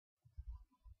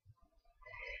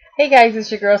Hey guys, it's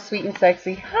your girl Sweet and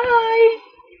Sexy. Hi!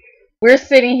 We're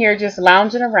sitting here just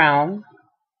lounging around,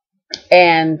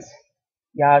 and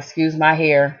y'all excuse my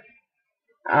hair.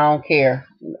 I don't care.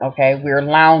 Okay, we're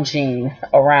lounging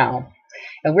around.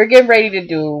 And we're getting ready to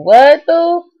do what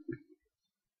though?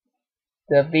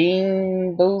 The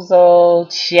Bean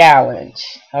Boozled Challenge.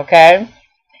 Okay?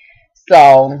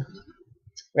 So,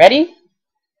 ready?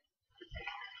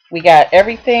 We got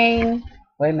everything.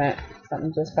 Wait a minute.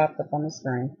 Something just popped up on the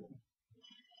screen.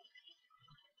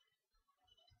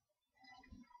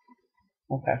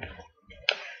 Okay.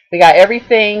 We got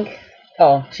everything.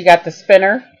 Oh, she got the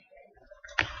spinner.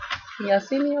 Y'all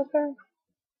see me okay?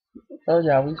 Told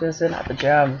y'all we just in our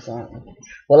pajamas or something.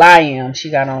 Well, I am.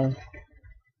 She got on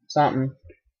something.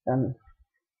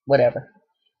 Whatever.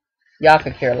 Y'all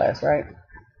could care less, right?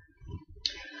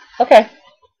 Okay.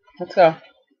 Let's go.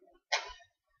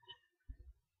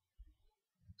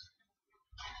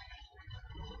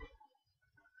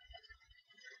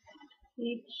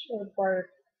 Peach or bark?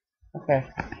 Okay.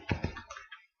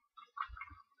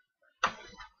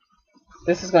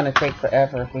 This is going to take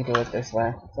forever if we do it this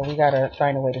way. So we got to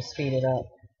find a way to speed it up.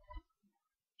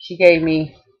 She gave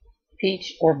me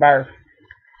peach or bark.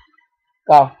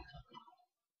 Go.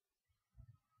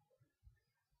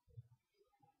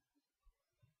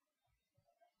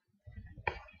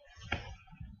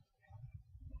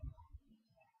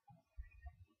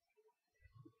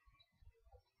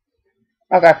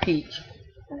 I got peach.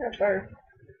 I got bark.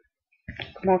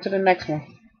 Come on to the next one.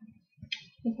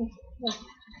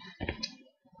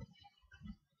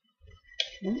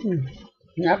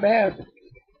 Not bad.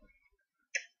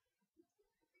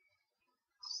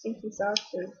 Stinky socks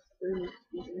or fruity?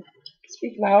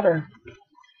 Speak louder.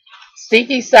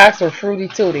 Stinky socks or fruity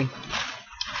tooty?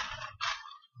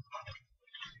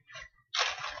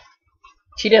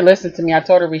 She didn't listen to me. I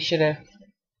told her we should have.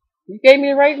 You gave me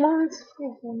the right ones?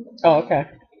 Oh, okay.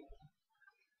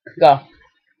 Go. I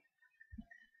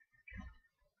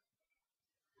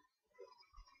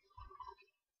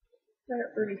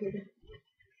got fruity tooty.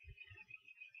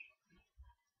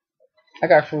 I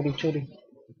got fruity tooty.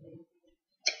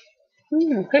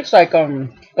 Tastes like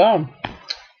gum.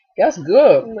 That's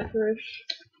good. Licorice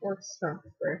or skunk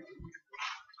spray?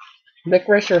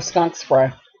 Licorice or skunk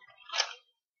spray?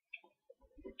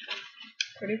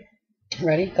 Ready?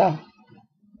 Ready? Go.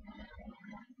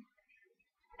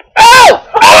 Oh!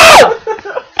 Oh!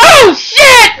 Oh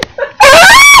shit!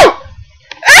 Oh!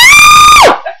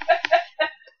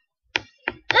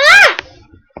 Oh!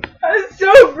 That's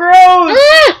so gross!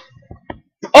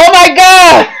 Oh my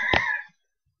god!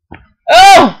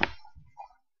 Oh!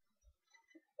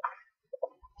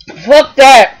 Fuck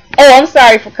that! Oh, I'm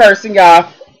sorry for cursing,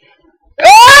 y'all.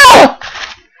 Oh!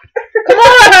 Come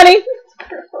on, honey.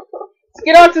 Let's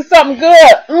get on to something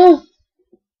good.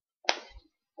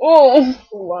 Oh.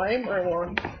 Lime or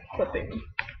lawn clipping?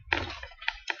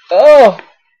 Oh.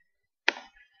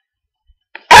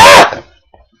 Ah!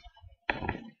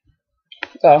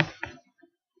 So.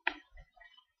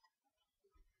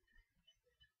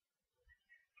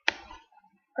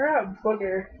 I got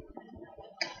booger.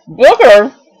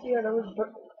 Booger? Yeah, that was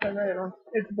I read it wrong.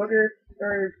 It's booger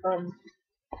or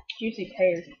juicy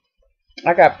pear.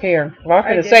 I got pear. Well, I was I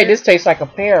gonna did say it. this tastes like a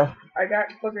pear. I got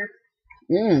booger.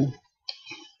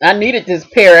 I needed this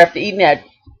pear after eating that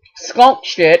skunk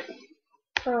shit.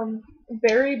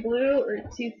 Berry blue or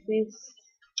toothpaste?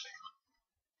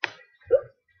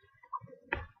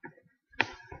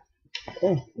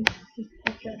 Okay.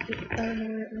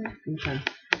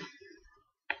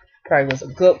 Probably was a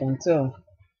good one too.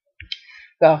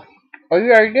 Go. Oh,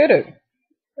 you already did it.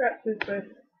 Rat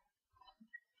toothpaste.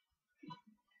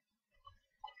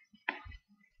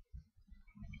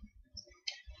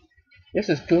 This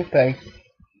is toothpaste.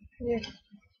 Yeah.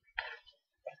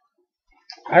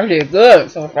 I did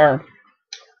good so far.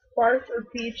 Bark or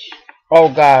peach? Oh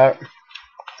God.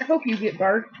 I hope you get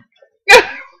bark.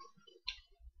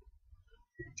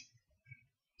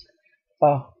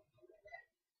 Oh.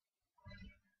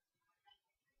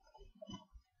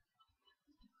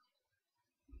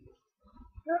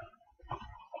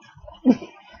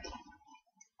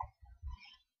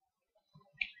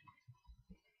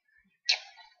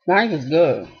 Mine is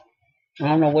good. I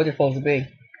don't know what it's supposed to be.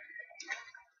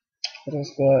 But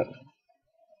it's good.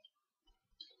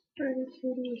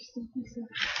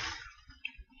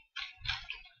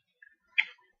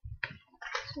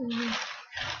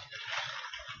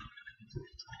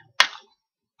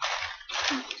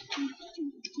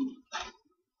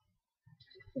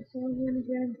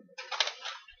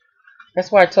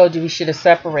 That's why I told you we should have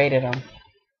separated them.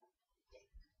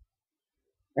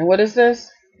 And what is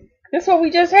this? This is what we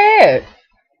just had.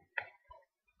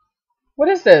 What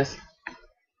is this?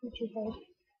 Peach reverse.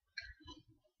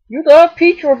 You love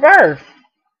peach reverse.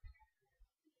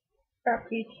 Got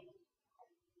peach.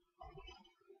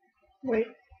 Wait.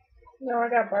 No, I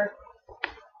got bark.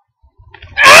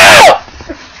 Oh!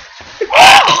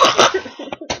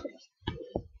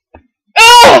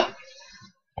 Oh!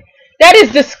 That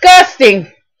is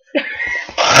disgusting.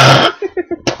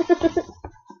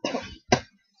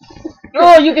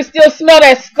 Oh, you can still smell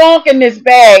that skunk in this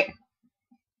bag.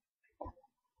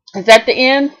 Is that the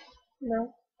end?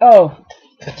 No. Oh.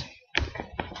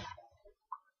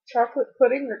 Chocolate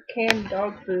pudding or canned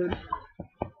dog food?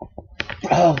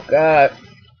 Oh, God.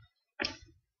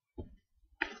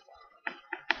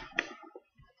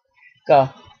 Go.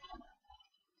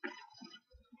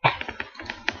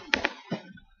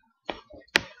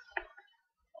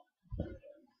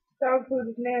 Dog food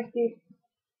is nasty.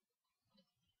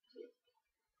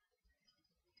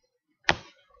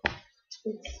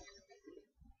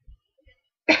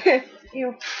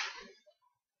 Ew.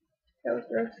 That was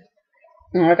gross.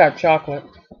 Oh, I got chocolate.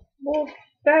 Well,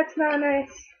 that's not nice.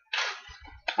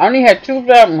 I only had 2 of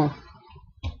them.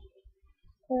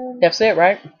 That's it,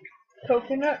 right?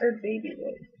 Coconut or baby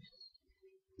white?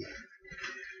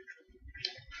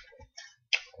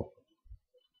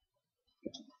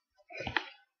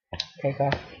 Okay, go.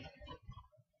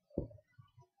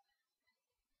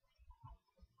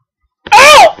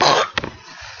 Oh!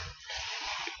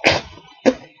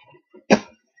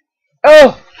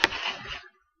 Oh!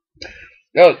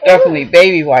 No, definitely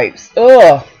baby wipes.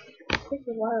 Ugh. It takes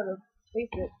a while to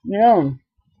taste it. Yeah.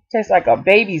 Tastes like a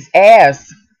baby's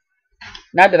ass.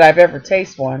 Not that I've ever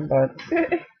tasted one, but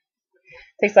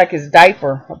tastes like his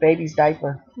diaper, a baby's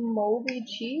diaper. Moldy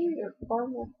cheese or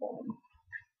caramel foam?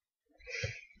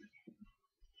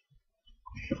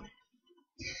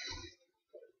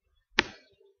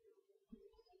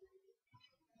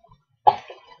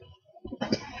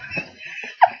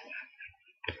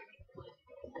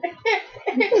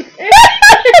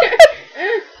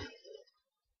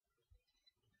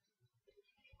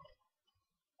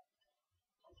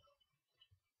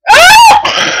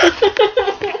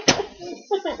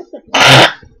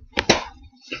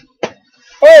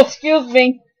 Oh, excuse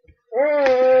me.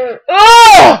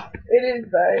 Oh! It is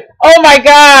bad. Oh my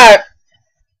God.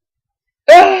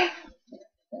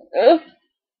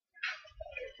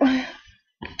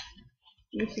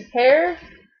 Juicy pear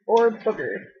or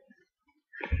booger?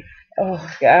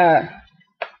 Oh God.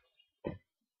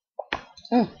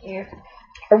 Yeah.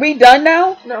 Are we done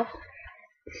now? No.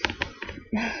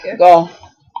 Yeah. Go.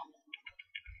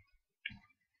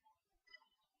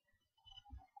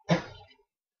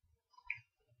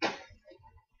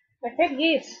 I said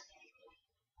yes.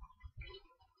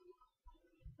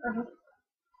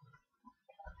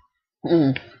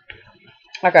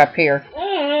 I got pear.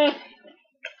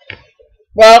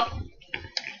 Well,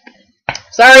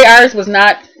 sorry ours was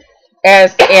not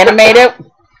as animated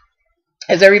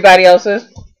as everybody else's.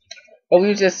 But we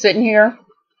were just sitting here.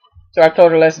 So I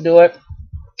told her, let's do it.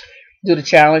 Do the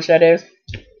challenge, that is.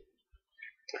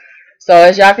 So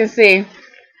as y'all can see,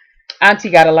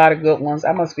 Auntie got a lot of good ones.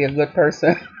 I must be a good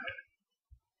person.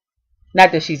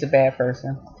 Not that she's a bad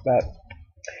person, but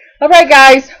alright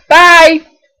guys, bye.